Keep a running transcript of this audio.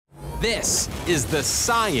This is the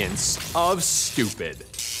science of stupid.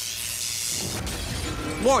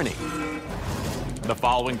 Warning. The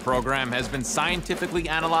following program has been scientifically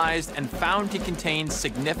analyzed and found to contain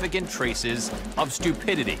significant traces of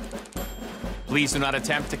stupidity. Please do not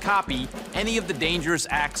attempt to copy any of the dangerous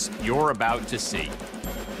acts you're about to see.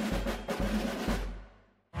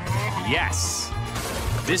 Yes,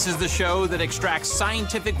 this is the show that extracts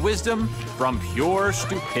scientific wisdom from pure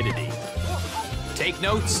stupidity. Take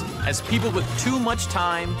notes as people with too much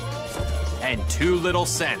time and too little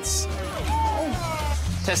sense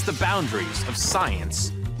test the boundaries of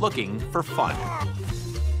science looking for fun.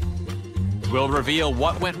 We'll reveal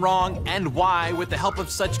what went wrong and why with the help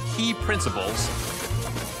of such key principles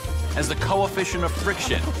as the coefficient of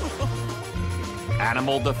friction,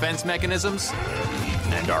 animal defense mechanisms,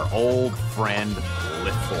 and our old friend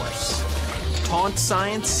lift force. Taunt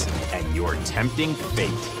science and your tempting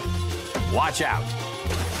fate. Watch out.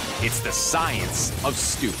 It's the science of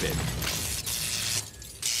stupid.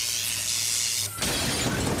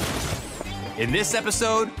 In this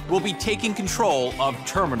episode, we'll be taking control of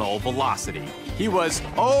terminal velocity. He was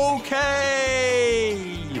okay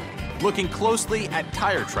looking closely at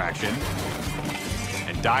tire traction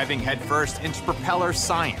and diving headfirst into propeller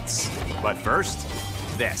science. But first,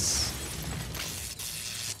 this.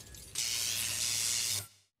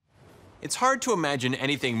 It's hard to imagine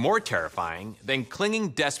anything more terrifying than clinging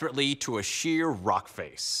desperately to a sheer rock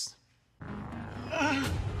face.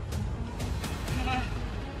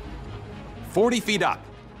 40 feet up,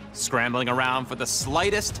 scrambling around for the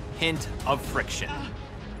slightest hint of friction.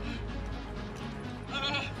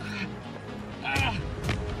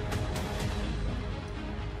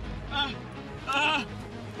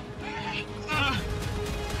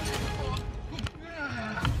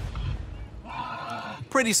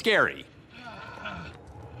 Pretty scary.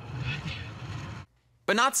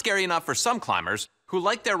 But not scary enough for some climbers who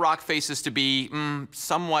like their rock faces to be,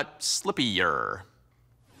 somewhat slippier.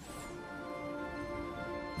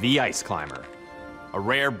 The ice climber, a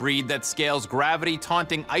rare breed that scales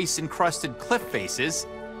gravity-taunting ice-encrusted cliff faces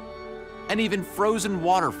and even frozen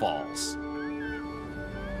waterfalls.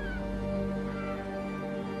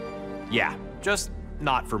 Yeah, just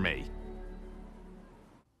not for me.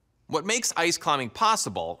 What makes ice climbing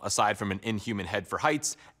possible, aside from an inhuman head for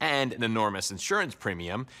heights and an enormous insurance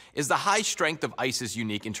premium, is the high strength of ice's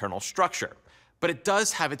unique internal structure. But it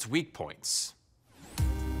does have its weak points.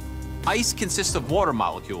 Ice consists of water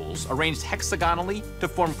molecules arranged hexagonally to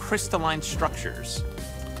form crystalline structures.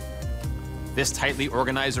 This tightly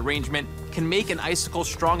organized arrangement can make an icicle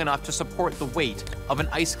strong enough to support the weight of an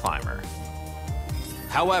ice climber.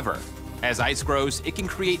 However, as ice grows, it can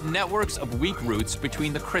create networks of weak roots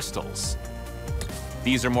between the crystals.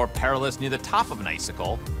 These are more perilous near the top of an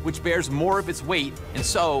icicle, which bears more of its weight and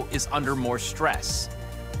so is under more stress.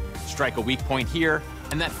 Strike a weak point here,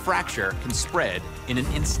 and that fracture can spread in an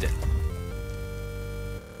instant.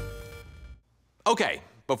 Okay,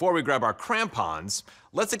 before we grab our crampons,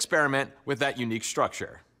 let's experiment with that unique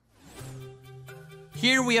structure.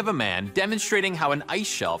 Here we have a man demonstrating how an ice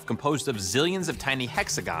shelf composed of zillions of tiny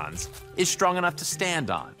hexagons is strong enough to stand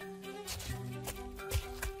on,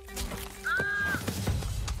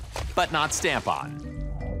 but not stamp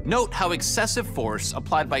on. Note how excessive force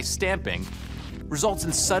applied by stamping results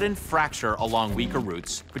in sudden fracture along weaker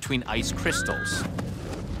roots between ice crystals.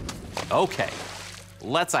 Okay,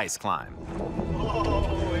 let's ice climb.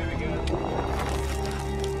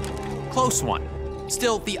 Close one.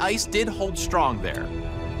 Still, the ice did hold strong there.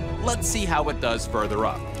 Let's see how it does further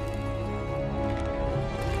up.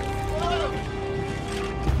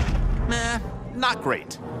 Nah, not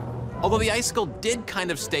great. Although the icicle did kind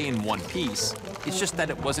of stay in one piece, it's just that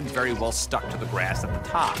it wasn't very well stuck to the grass at the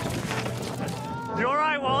top. You all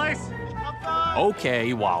right, Wallace?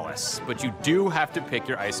 Okay, Wallace, but you do have to pick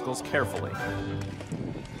your icicles carefully.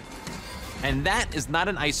 And that is not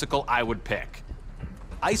an icicle I would pick.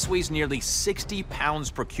 Ice weighs nearly 60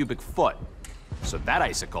 pounds per cubic foot, so that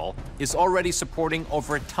icicle is already supporting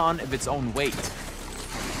over a ton of its own weight.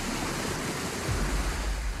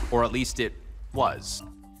 Or at least it was.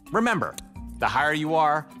 Remember, the higher you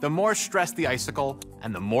are, the more stressed the icicle,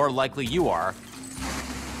 and the more likely you are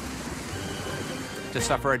to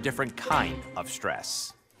suffer a different kind of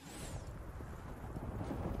stress.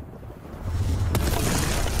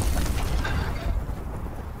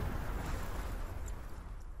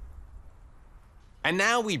 And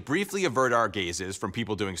now we briefly avert our gazes from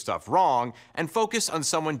people doing stuff wrong and focus on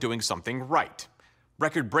someone doing something right.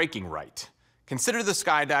 Record-breaking right. Consider the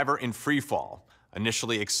skydiver in free fall,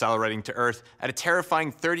 initially accelerating to Earth at a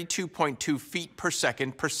terrifying 32.2 feet per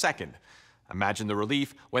second. Imagine the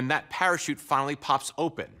relief when that parachute finally pops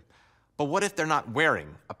open. But what if they're not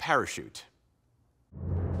wearing a parachute?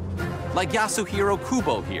 Like Yasuhiro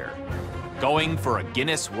Kubo here, going for a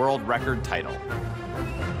Guinness World Record title.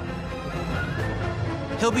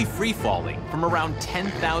 He'll be free-falling from around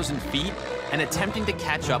 10,000 feet and attempting to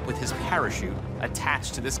catch up with his parachute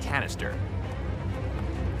attached to this canister.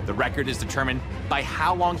 The record is determined by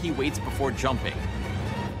how long he waits before jumping.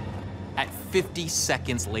 At 50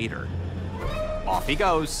 seconds later, off he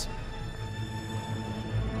goes.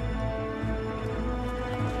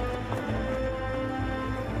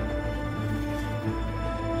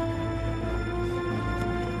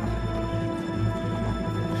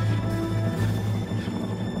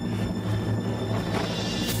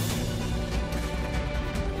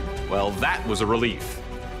 Well, that was a relief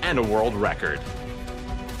and a world record.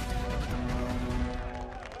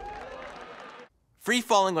 Free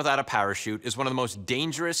falling without a parachute is one of the most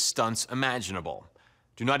dangerous stunts imaginable.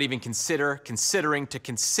 Do not even consider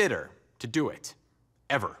to do it.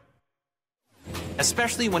 Ever.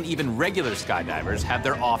 Especially when even regular skydivers have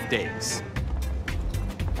their off days.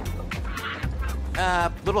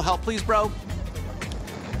 Little help please, bro?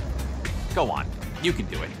 Go on, you can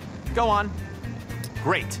do it. Go on.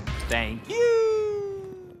 Great, thank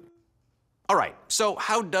you. All right, so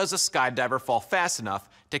how does a skydiver fall fast enough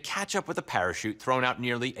to catch up with a parachute thrown out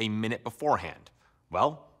nearly a minute beforehand?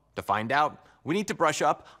 Well, to find out, we need to brush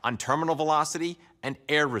up on terminal velocity and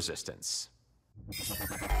air resistance.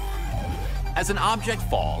 As an object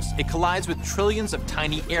falls, it collides with trillions of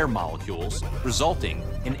tiny air molecules, resulting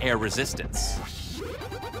in air resistance.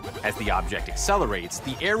 As the object accelerates,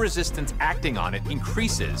 the air resistance acting on it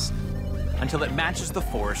increases until it matches the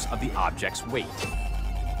force of the object's weight.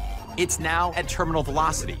 It's now at terminal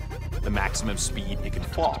velocity, the maximum speed it can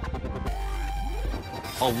fall.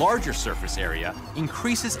 A larger surface area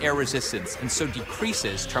increases air resistance and so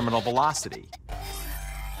decreases terminal velocity.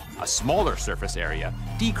 A smaller surface area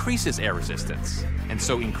decreases air resistance and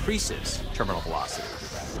so increases terminal velocity.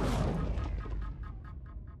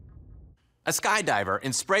 A skydiver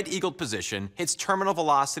in spread-eagled position hits terminal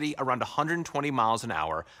velocity around 120 miles an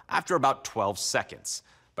hour after about 12 seconds.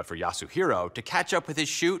 But for Yasuhiro to catch up with his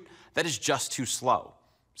chute, that is just too slow.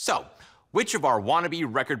 So, which of our wannabe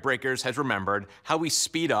record breakers has remembered how we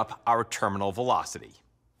speed up our terminal velocity?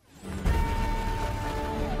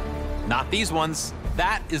 Not these ones.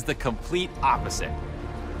 That is the complete opposite.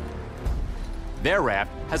 Their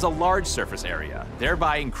raft has a large surface area,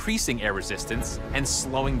 thereby increasing air resistance and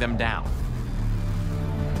slowing them down.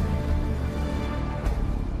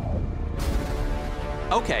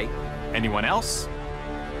 Okay, anyone else?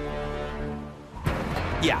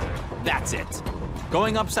 Yeah, that's it.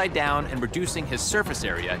 Going upside down and reducing his surface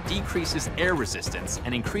area decreases air resistance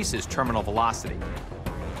and increases terminal velocity.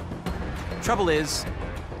 Trouble is,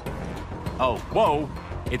 oh, whoa,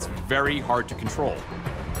 it's very hard to control.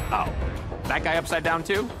 Oh, that guy upside down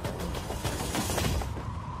too?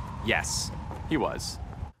 Yes, he was.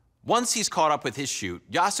 Once he's caught up with his chute,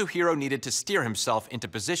 Yasuhiro needed to steer himself into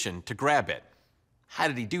position to grab it. How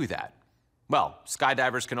did he do that? Well,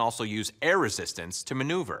 skydivers can also use air resistance to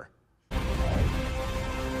maneuver.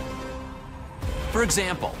 For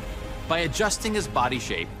example, by adjusting his body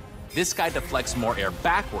shape, this guy deflects more air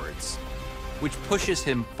backwards, which pushes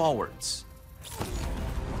him forwards.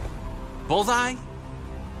 Bullseye?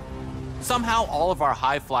 Somehow all of our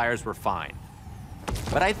high flyers were fine,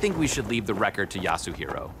 but I think we should leave the record to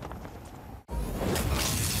Yasuhiro.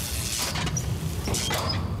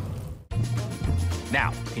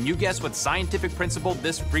 Now, can you guess what scientific principle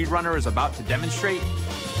this freerunner is about to demonstrate?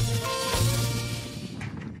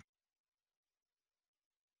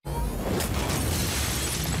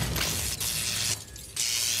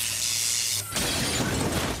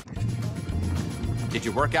 Did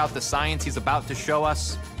you work out the science he's about to show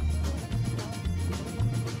us?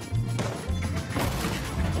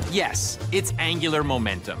 Yes, it's angular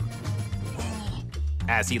momentum.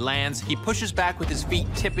 As he lands, he pushes back with his feet,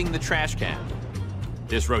 tipping the trash can.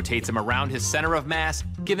 This rotates him around his center of mass,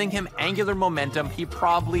 giving him angular momentum he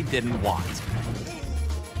probably didn't want.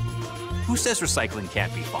 Who says recycling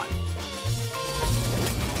can't be fun?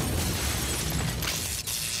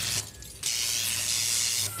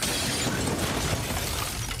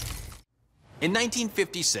 In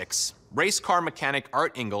 1956, race car mechanic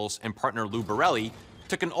Art Ingalls and partner Lou Borelli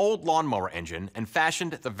took an old lawnmower engine and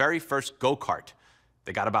fashioned the very first go-kart.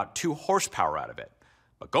 They got about 2 horsepower out of it.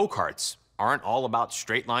 But go-karts aren't all about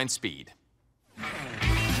straight-line speed.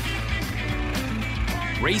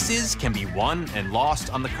 Races can be won and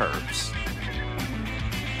lost on the curbs.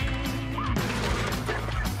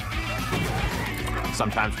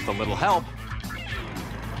 Sometimes with a little help,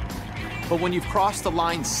 But when you've crossed the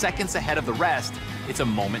line seconds ahead of the rest, it's a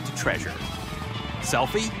moment to treasure.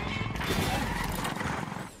 Selfie?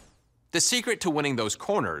 The secret to winning those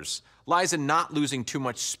corners lies in not losing too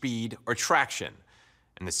much speed or traction.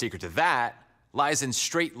 And the secret to that lies in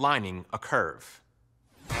straight lining a curve.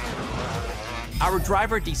 Our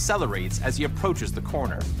driver decelerates as he approaches the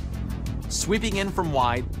corner, sweeping in from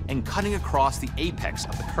wide and cutting across the apex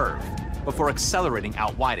of the curve before accelerating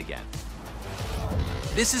out wide again.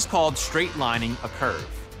 This is called straight lining a curve.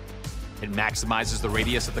 It maximizes the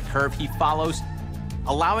radius of the curve he follows,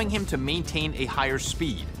 allowing him to maintain a higher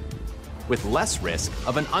speed, with less risk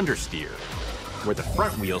of an understeer, where the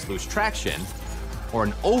front wheels lose traction, or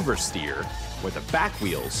an oversteer, where the back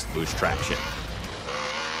wheels lose traction.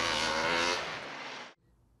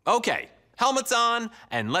 Okay, helmets on,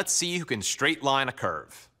 and let's see who can straight line a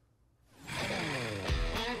curve.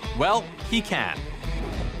 Well, he can.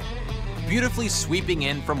 Beautifully sweeping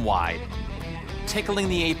in from wide, tickling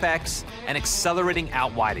the apex, and accelerating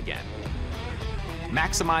out wide again.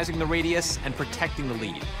 Maximizing the radius and protecting the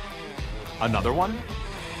lead. Another one?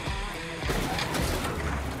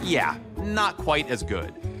 Yeah, not quite as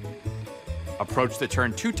good. Approach the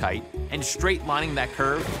turn too tight, and straight lining that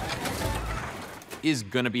curve is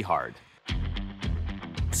gonna be hard.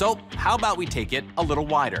 So how about we take it a little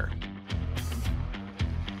wider?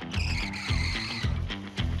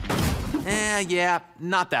 Yeah,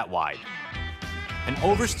 not that wide. An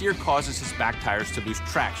oversteer causes his back tires to lose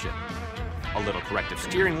traction. A little corrective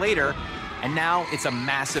steering later, and now it's a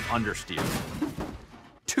massive understeer.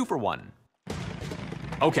 2 for 1.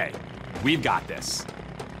 Okay, we've got this.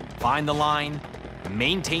 Find the line,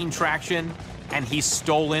 maintain traction, and he's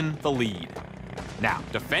stolen the lead. Now,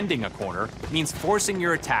 defending a corner means forcing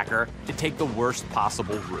your attacker to take the worst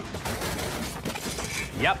possible route.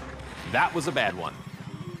 Yep, that was a bad one.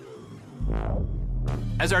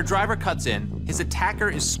 As our driver cuts in, his attacker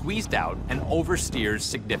is squeezed out and oversteers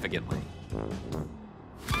significantly.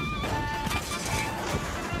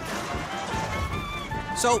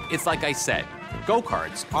 So it's like I said,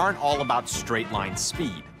 go-karts aren't all about straight line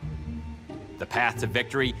speed. The path to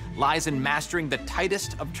victory lies in mastering the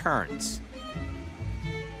tightest of turns.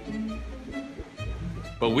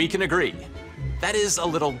 But we can agree, that is a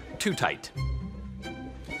little too tight.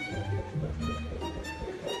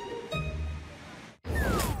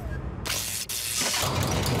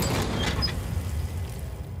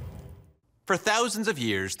 For thousands of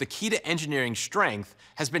years, the key to engineering strength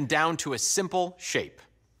has been down to a simple shape.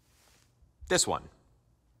 This one.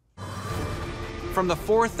 From the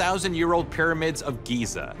 4,000-year-old pyramids of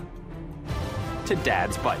Giza to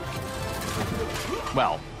Dad's bike.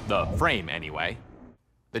 Well, the frame anyway.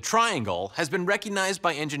 The triangle has been recognized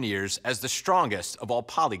by engineers as the strongest of all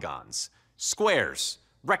polygons. Squares,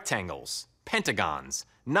 rectangles, pentagons,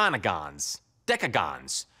 nonagons,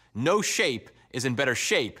 decagons. No shape is in better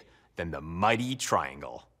shape than the mighty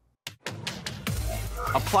triangle.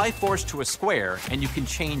 Apply force to a square and you can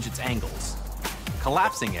change its angles,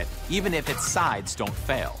 collapsing it even if its sides don't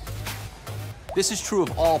fail. This is true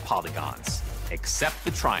of all polygons, except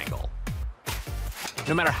the triangle.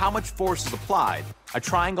 No matter how much force is applied, a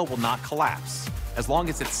triangle will not collapse, as long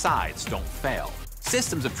as its sides don't fail.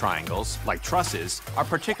 Systems of triangles, like trusses, are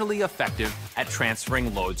particularly effective at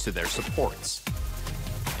transferring loads to their supports.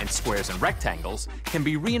 And squares and rectangles can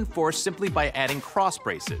be reinforced simply by adding cross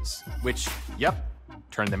braces, which, yep,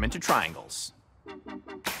 turn them into triangles.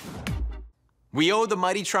 We owe the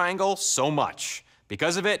mighty triangle so much.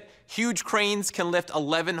 Because of it, huge cranes can lift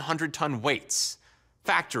 1,100-ton weights.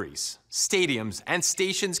 Factories, stadiums, and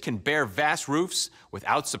stations can bear vast roofs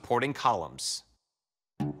without supporting columns.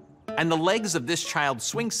 And the legs of this child's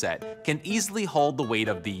swing set can easily hold the weight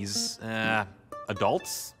of these,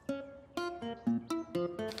 adults?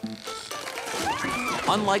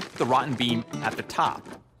 Unlike the rotten beam at the top.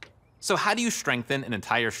 So how do you strengthen an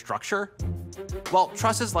entire structure? Well,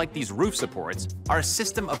 trusses like these roof supports are a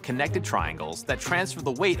system of connected triangles that transfer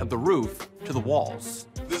the weight of the roof to the walls.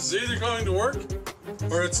 This is either going to work,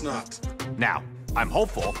 or it's not. Now, I'm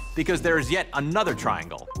hopeful because there is yet another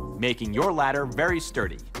triangle, making your ladder very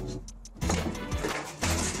sturdy.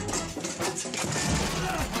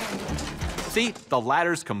 See, the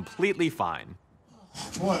ladder's completely fine.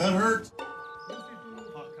 Boy, that hurt.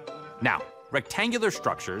 Now, rectangular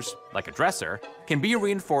structures, like a dresser, can be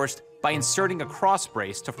reinforced by inserting a cross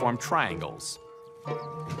brace to form triangles.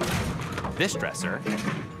 This dresser,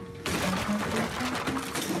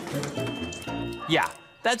 yeah,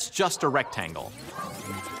 that's just a rectangle.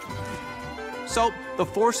 So the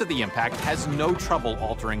force of the impact has no trouble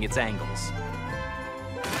altering its angles.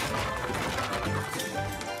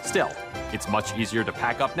 Still, it's much easier to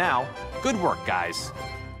pack up now Good work, guys.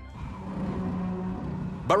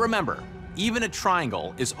 But remember, even a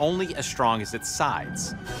triangle is only as strong as its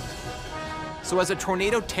sides. So as a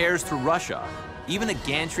tornado tears through Russia, even a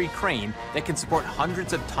gantry crane that can support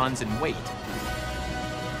hundreds of tons in weight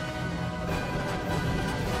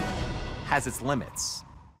has its limits.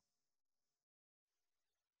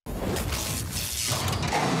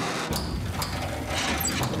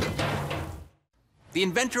 The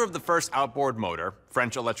inventor of the first outboard motor,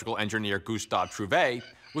 French electrical engineer Gustave Trouvé,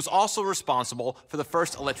 was also responsible for the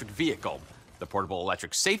first electric vehicle, the portable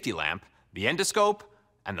electric safety lamp, the endoscope,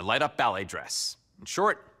 and the light-up ballet dress. In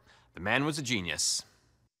short, the man was a genius.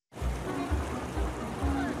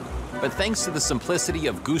 But thanks to the simplicity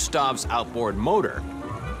of Gustave's outboard motor,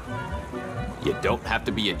 you don't have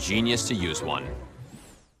to be a genius to use one.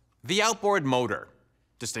 The outboard motor,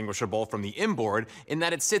 distinguishable from the inboard in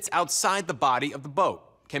that it sits outside the body of the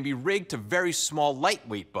boat, can be rigged to very small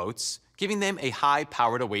lightweight boats, giving them a high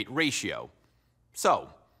power-to-weight ratio. So,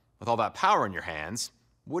 with all that power in your hands,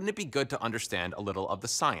 wouldn't it be good to understand a little of the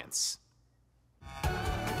science?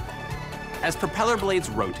 As propeller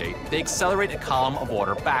blades rotate, they accelerate a column of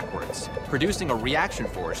water backwards, producing a reaction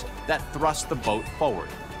force that thrusts the boat forward.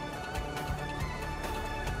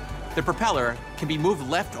 The propeller can be moved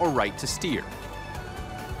left or right to steer.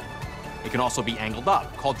 It can also be angled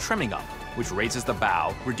up, called trimming up, which raises the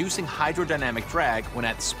bow, reducing hydrodynamic drag when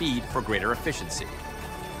at speed for greater efficiency.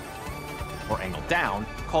 Or angled down,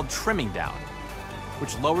 called trimming down,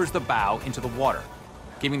 which lowers the bow into the water,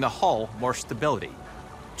 giving the hull more stability.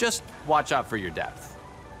 Just watch out for your depth.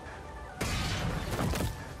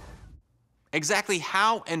 Exactly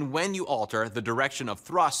how and when you alter the direction of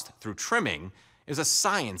thrust through trimming is a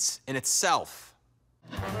science in itself.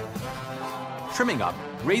 Trimming up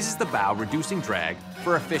raises the bow, reducing drag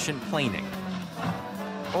for efficient planing.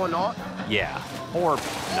 Or not? Yeah, or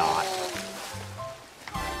not.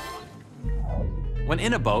 When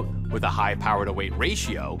in a boat with a high power-to-weight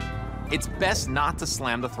ratio, it's best not to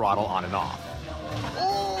slam the throttle on and off.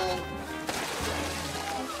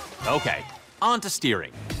 Okay, on to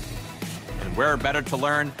steering. And where better to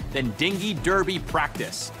learn than dinghy derby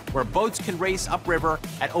practice, where boats can race upriver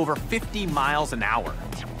at over 50 miles an hour.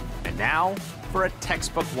 And now for a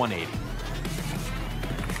textbook 180.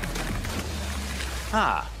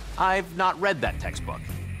 I've not read that textbook.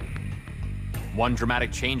 One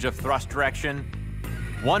dramatic change of thrust direction,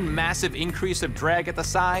 one massive increase of drag at the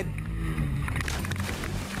side,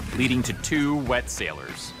 leading to 2 wet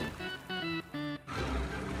sailors.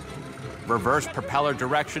 Reverse propeller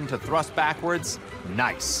direction to thrust backwards,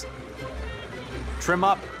 nice. Trim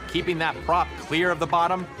up, keeping that prop clear of the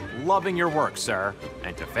bottom, loving your work, sir.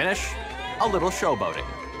 And to finish, a little showboating.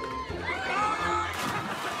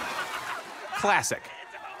 Classic.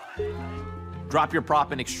 Drop your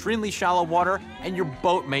prop in extremely shallow water and your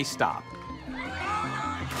boat may stop.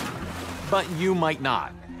 But you might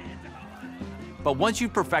not. But once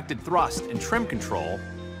you've perfected thrust and trim control,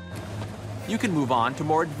 you can move on to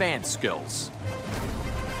more advanced skills,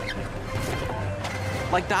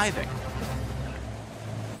 like diving.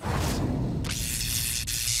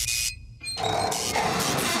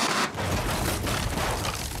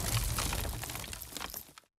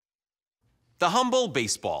 The humble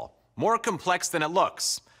baseball, more complex than it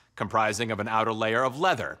looks, comprising of an outer layer of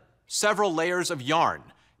leather, several layers of yarn,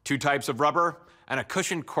 2 types of rubber, and a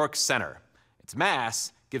cushioned cork center. Its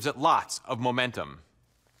mass gives it lots of momentum.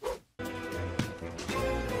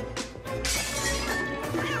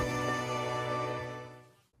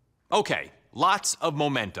 Okay, lots of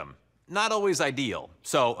momentum. Not always ideal,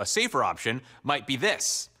 so a safer option might be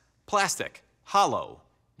this. Plastic, hollow,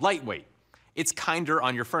 lightweight. It's kinder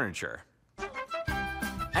on your furniture.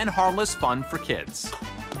 And harmless fun for kids.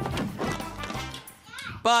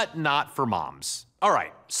 But not for moms. All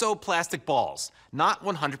right, so plastic balls, not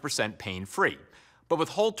 100% pain-free. But with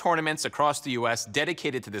whole tournaments across the US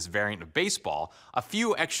dedicated to this variant of baseball, a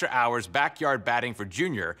few extra hours backyard batting for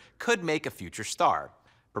Junior could make a future star,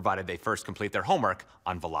 provided they first complete their homework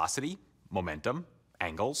on velocity, momentum,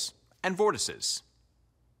 angles, and vortices.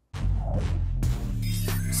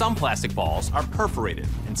 Some plastic balls are perforated,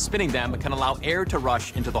 and spinning them can allow air to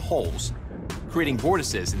rush into the holes, creating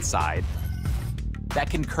vortices inside that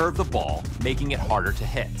can curve the ball, making it harder to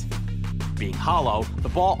hit. Being hollow, the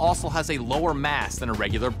ball also has a lower mass than a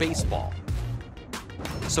regular baseball.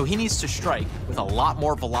 So he needs to strike with a lot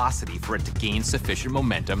more velocity for it to gain sufficient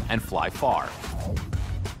momentum and fly far.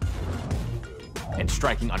 And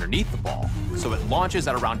striking underneath the ball, so it launches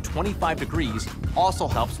at around 25 degrees, also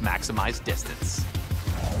helps maximize distance.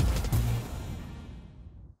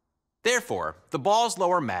 Therefore, the ball's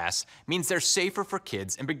lower mass means they're safer for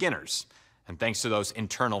kids and beginners. And thanks to those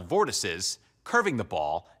internal vortices, curving the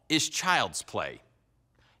ball is child's play.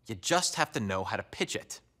 You just have to know how to pitch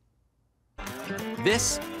it.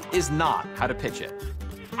 This is not how to pitch it.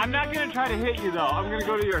 I'm not gonna try to hit you though. I'm gonna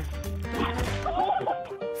go to your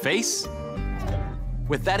Face?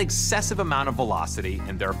 With that excessive amount of velocity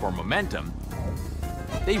and therefore momentum,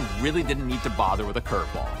 they really didn't need to bother with a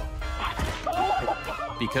curveball.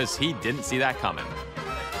 Because he didn't see that coming.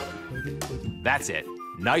 That's it.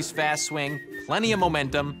 Nice fast swing, plenty of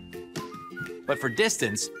momentum. But for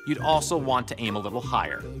distance, you'd also want to aim a little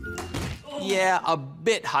higher. Yeah, a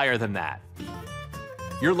bit higher than that.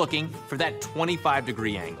 You're looking for that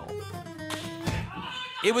 25-degree angle.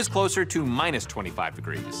 It was closer to minus 25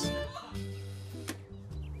 degrees.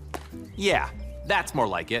 Yeah, that's more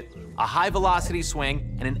like it. A high velocity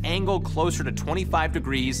swing and an angle closer to 25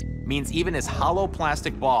 degrees means even his hollow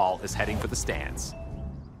plastic ball is heading for the stands.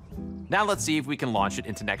 Now let's see if we can launch it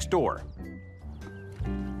into next door.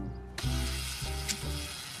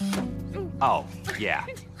 Oh, yeah,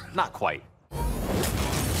 not quite.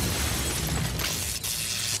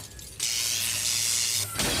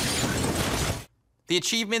 The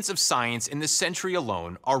achievements of science in this century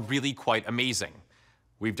alone are really quite amazing.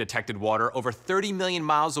 We've detected water over 30 million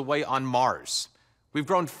miles away on Mars. We've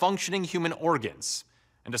grown functioning human organs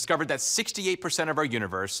and discovered that 68% of our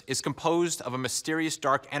universe is composed of a mysterious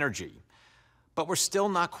dark energy. But we're still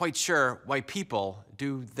not quite sure why people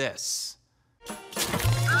do this.